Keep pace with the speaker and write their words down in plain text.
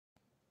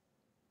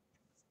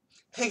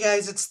Hey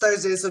guys, it's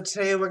Thursday, so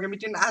today we're gonna be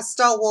doing Ask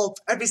StarWolf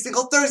every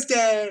single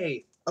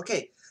Thursday!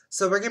 Okay,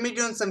 so we're gonna be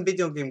doing some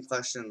video game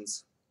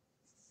questions.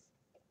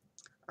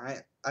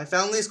 Alright, I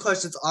found these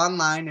questions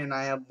online and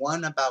I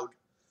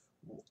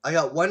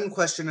got one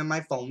question in my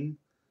phone,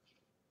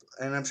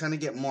 and I'm trying to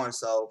get more,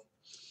 so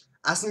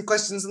ask some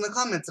questions in the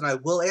comments and I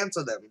will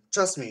answer them.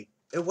 Trust me,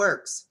 it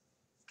works.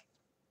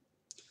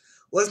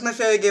 What is my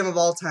favorite game of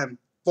all time?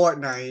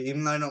 Fortnite,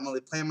 even though I don't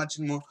really play much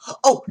anymore.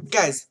 Oh,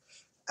 guys,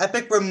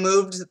 Epic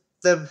removed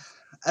the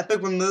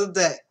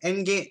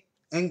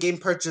in-game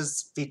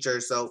purchase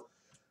feature, so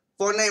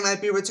Fortnite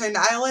might be returned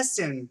to iOS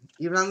soon,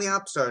 even on the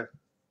App Store.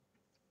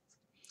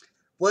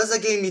 What is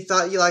a game you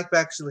thought you liked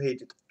but actually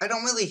hated? I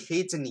don't really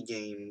hate any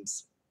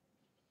games.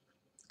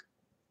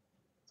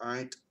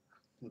 Alright,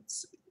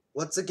 let's see.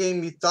 What's a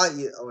game you thought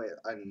you... Oh wait,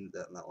 I didn't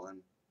do that one.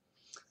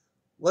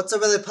 What's a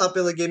really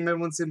popular game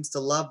everyone seems to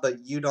love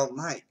but you don't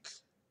like?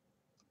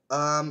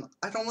 I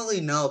don't really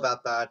know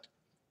about that.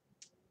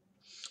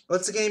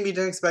 What's a game you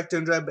didn't expect to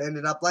enjoy but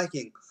ended up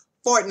liking?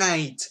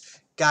 Fortnite!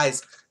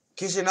 Guys,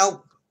 because you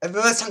know,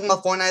 everyone was talking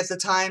about Fortnite at the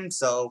time,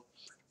 so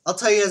I'll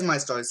tell you guys my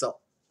story. So,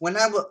 when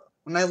I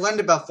learned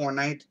about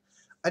Fortnite,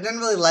 I didn't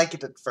really like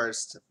it at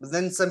first. But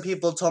then some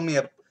people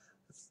gave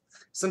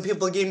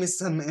me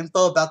some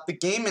info about the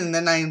game, and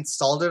then I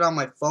installed it on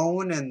my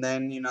phone, and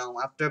then, you know,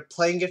 after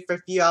playing it for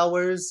a few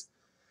hours,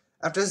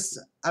 after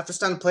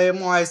starting to play it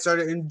more, I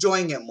started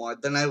enjoying it more.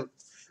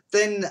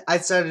 Then I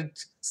started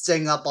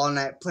staying up all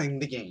night playing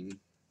the game.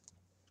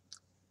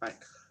 Right.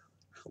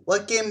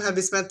 What game have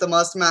you spent the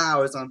most amount of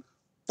hours on?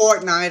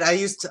 Fortnite.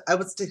 I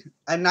would stay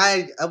at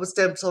night. I would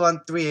stay up till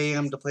around 3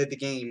 a.m. to play the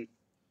game.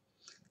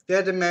 If you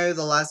had to marry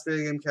the last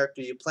video game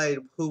character you played,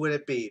 who would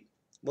it be?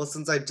 Well,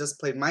 since I just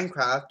played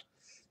Minecraft,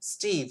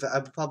 Steve. I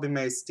would probably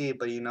marry Steve,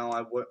 but you know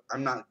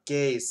I'm not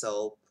gay,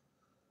 so.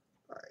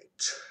 Alright.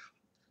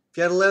 If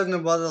you had to live in the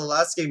world of the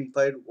last game you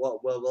played,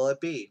 what will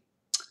it be?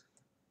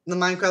 The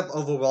Minecraft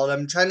overworld.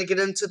 I'm trying to get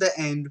into the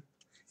end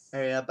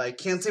area, but I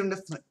can't seem to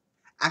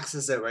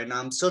access it right now.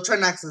 I'm still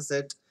trying to access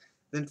it.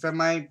 Then from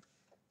my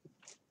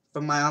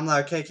online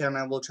arcade account,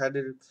 I will try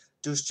to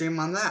do a stream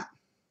on that.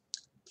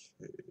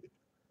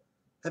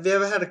 Have you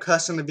ever had a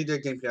crush on a video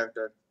game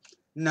character?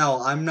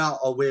 No, I'm not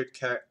a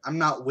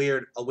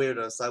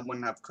weirdo, so I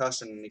wouldn't have a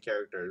crush on any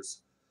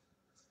characters.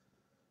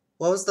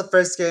 What was the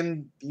first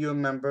game you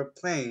remember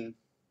playing?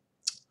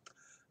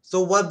 The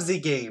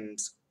Wubsy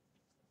games.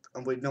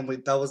 Oh, wait,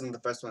 that wasn't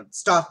the first one.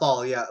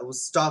 Starfall, yeah, it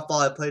was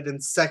Starfall I played in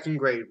 2nd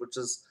grade, which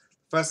was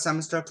the first time I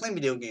started playing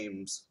video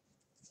games.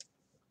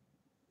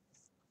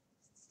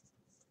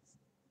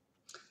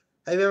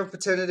 Have you ever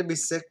pretended to be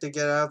sick to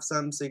get out of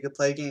something so you could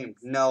play a game?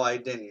 No, I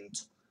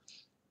didn't.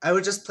 I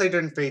would just play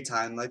during free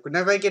time. Like,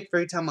 whenever I get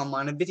free time, I'm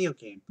on a video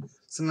game.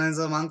 Sometimes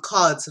I'm on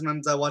COD,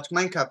 sometimes I watch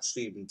Minecraft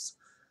streams.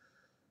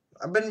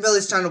 I've been really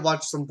trying to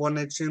watch some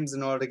Fortnite streams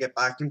in order to get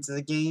back into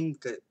the game.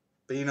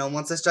 But, you know,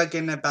 once I start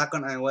getting it back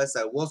on iOS,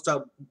 I will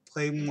start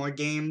playing more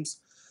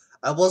games.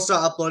 I will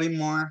start uploading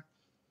more.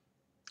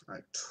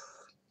 Alright.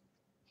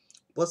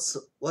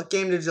 What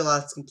game did you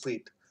last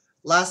complete?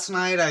 Last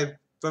night, I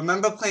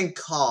remember playing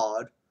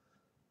COD.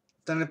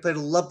 Then I played a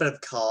little bit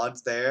of COD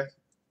there.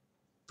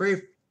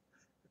 Brief.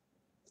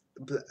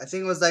 I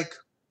think it was like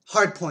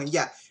Hardpoint.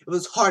 Yeah, it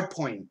was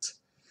Hardpoint.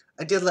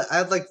 I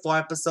had like 4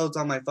 episodes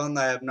on my phone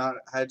that I have not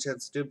had a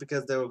chance to do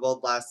because they were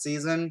both last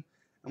season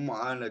and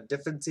we're on a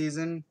different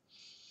season.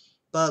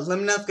 But let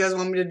me know if you guys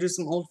want me to do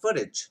some old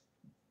footage.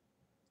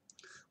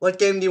 What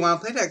game do you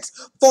want to play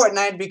next?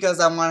 Fortnite,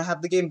 because I want to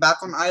have the game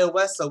back on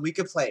iOS so we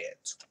can play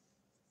it.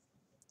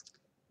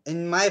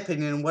 In my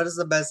opinion, what is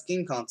the best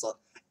game console?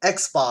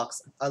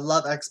 Xbox. I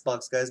love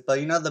Xbox, guys, but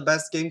you know the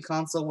best game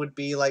console would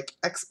be like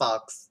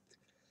Xbox.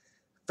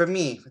 For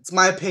me, it's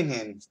my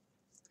opinion.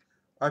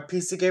 Are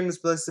PC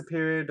gamers really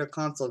superior to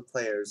console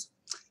players?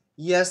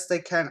 Yes,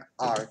 they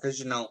are, because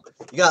you know,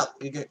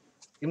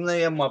 even though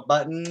you have more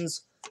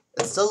buttons,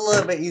 it's still a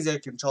little bit easier to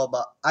control,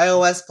 but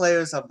iOS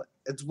players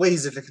it's way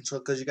easier to control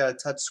because you got a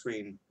touch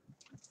screen.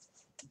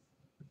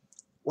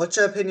 What's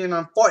your opinion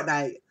on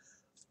Fortnite?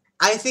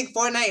 I think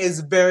Fortnite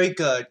is very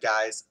good,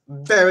 guys.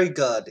 Very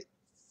good.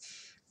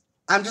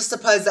 I'm just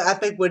surprised that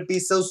Epic would be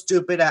so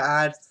stupid to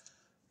add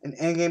an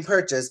in-game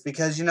purchase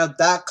because, you know,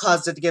 that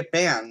caused it to get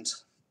banned.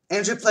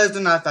 Android players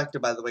are not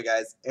affected, by the way,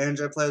 guys.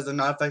 Android players are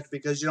not affected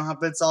because you don't have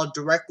to install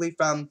directly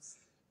from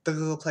the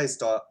Google Play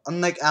Store,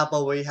 unlike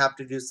Apple where you have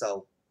to do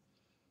so.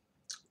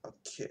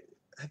 Okay.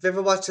 Have you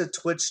ever watched a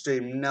Twitch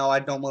stream? No, I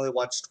don't really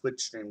watch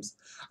Twitch streams.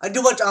 I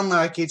do watch online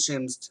arcade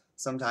streams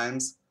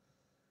sometimes.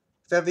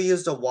 Have you ever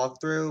used a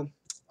walkthrough?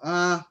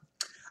 I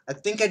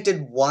think I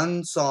did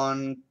once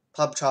on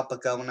Pub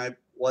Tropica when I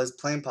was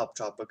playing Pub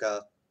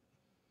Tropica.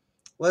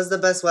 What is the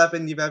best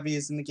weapon you've ever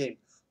used in the game?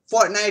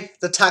 Fortnite,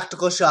 the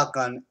tactical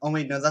shotgun. Oh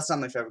wait, no, that's not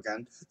my favorite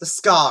gun. The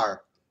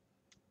Scar.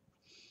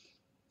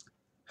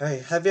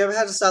 Hey, have you ever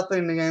had to stop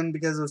playing the game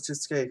because it was too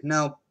scary?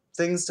 No,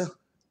 games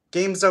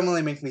don't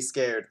really make me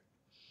scared.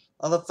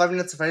 Although 5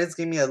 Nights at Freddy's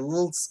gave me a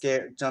little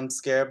jump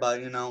scare,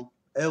 but you know,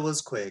 it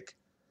was quick.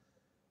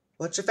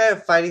 What's your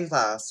favorite fighting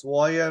class?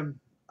 Warrior?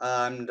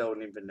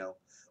 Don't even know.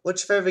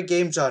 What's your favorite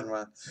game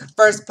genre?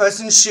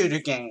 First-person shooter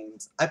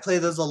games. I play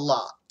those a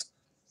lot.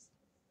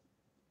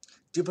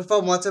 Do you prefer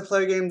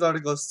multiplayer games or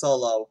to go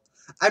solo?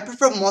 I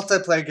prefer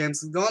multiplayer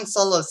games because going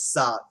solo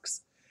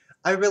sucks.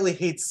 I really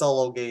hate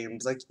solo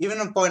games. Like,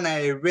 even in Fortnite,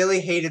 I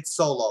really hated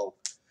solo.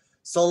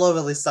 Solo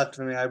really sucked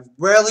for me. I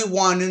rarely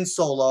won in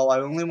solo.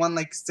 I only won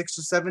like 6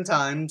 or 7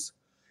 times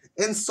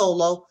in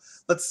solo.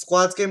 But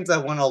squad games, I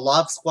won a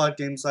lot of squad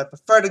games, so I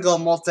prefer to go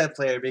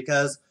multiplayer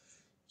because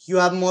you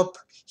have more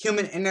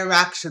human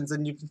interactions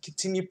and you can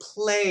continue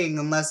playing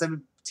unless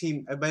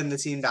everybody in the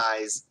team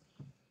dies.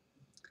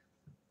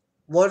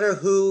 What or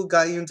who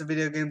got you into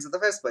video games in the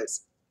first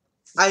place?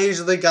 I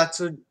usually got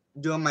to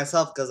do them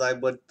myself because I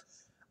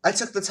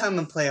took the time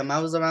and play them. I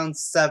was around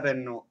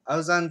 7. I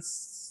was on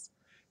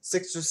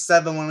 6 or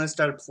 7 when I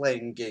started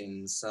playing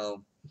games.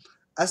 So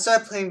I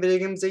started playing video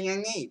games at a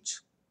young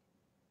age.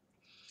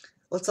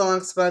 What's the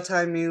longest amount of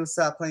time you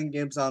sat playing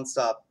games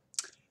non-stop?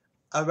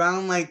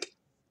 Around like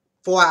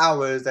 4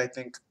 hours, I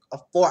think. A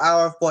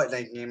 4-hour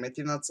Fortnite game. I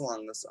think that's the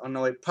longest. Oh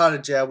no, wait,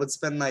 Prodigy. I would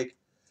spend like,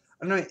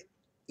 oh no,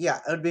 yeah,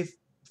 it would be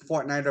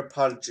Fortnite or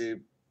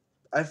Prodigy.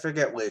 I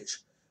forget which.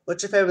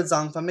 What's your favorite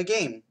song from a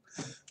game?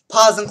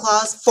 Paws and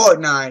Claws,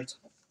 Fortnite.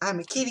 I'm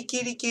a kitty,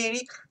 kitty,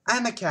 kitty.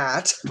 I'm a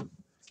cat.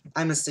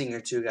 I'm a singer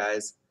too,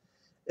 guys.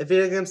 If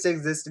video games didn't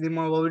exist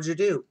anymore, what would you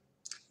do?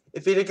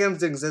 If video games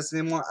didn't exist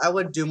anymore, I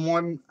would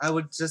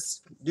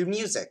just do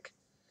music.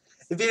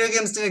 If video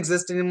games didn't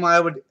exist anymore, I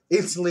would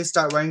instantly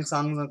start writing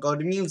songs and go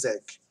to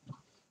music.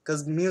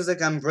 Because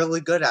music I'm really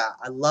good at.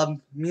 I love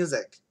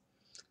music.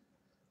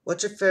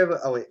 What's your favorite...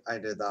 Oh wait, I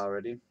did that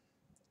already.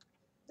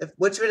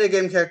 Which video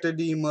game character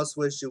do you most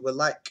wish you would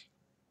like?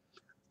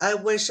 I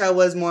wish I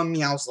was more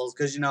Meowscles,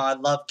 because, you know, I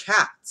love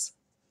cats.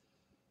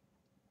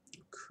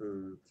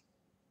 Cool.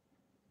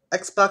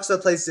 Xbox or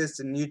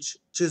PlayStation? You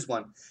choose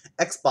one.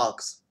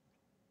 Xbox.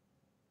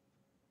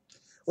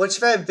 What's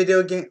your favorite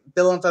video game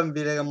villain from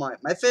Video Game Life?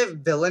 My favorite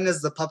villain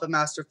is the Puppet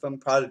Master from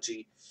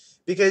Prodigy.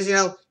 Because, you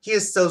know, he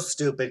is so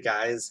stupid,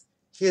 guys.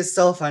 He is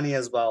so funny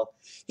as well.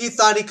 He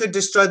thought he could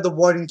destroy the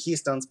Warden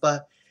Keystones,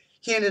 but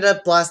he ended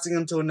up blasting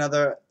them to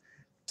other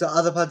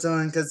parts of the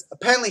land, because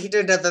apparently he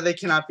didn't know that they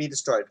cannot be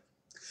destroyed.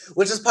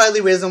 Which is partly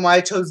the reason why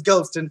I chose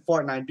Ghost in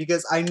Fortnite,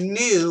 because I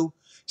knew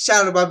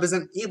Shadow Bob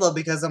isn't evil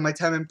because of my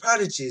time in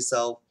Prodigy,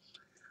 so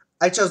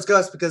I chose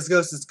Ghost because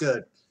Ghost is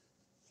good.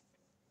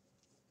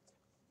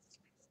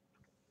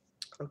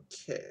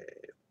 Okay.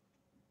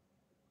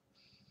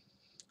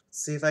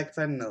 Let's see if I can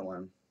find another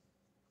one.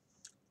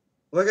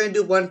 We're going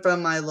to do one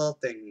from my little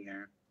thing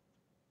here.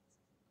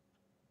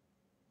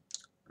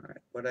 Alright,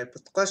 where did I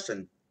put the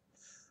question?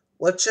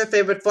 What's your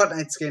favorite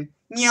Fortnite skin?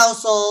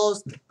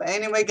 Meowscles! But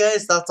anyway,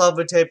 guys, that's all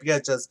for today. If you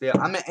guys just video,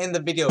 I'm going to end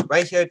the video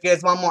right here. If you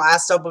guys want more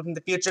StarWolf in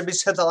the future, be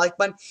sure to hit the like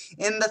button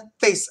in the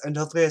face. And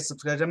don't forget to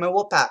subscribe to my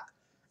Wolfpack.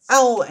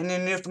 Oh, and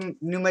if you're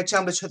new to my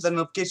channel, be sure to hit the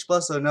notification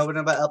bell so you know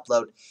whenever I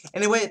upload.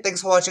 Anyway,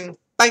 thanks for watching.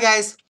 Bye, guys!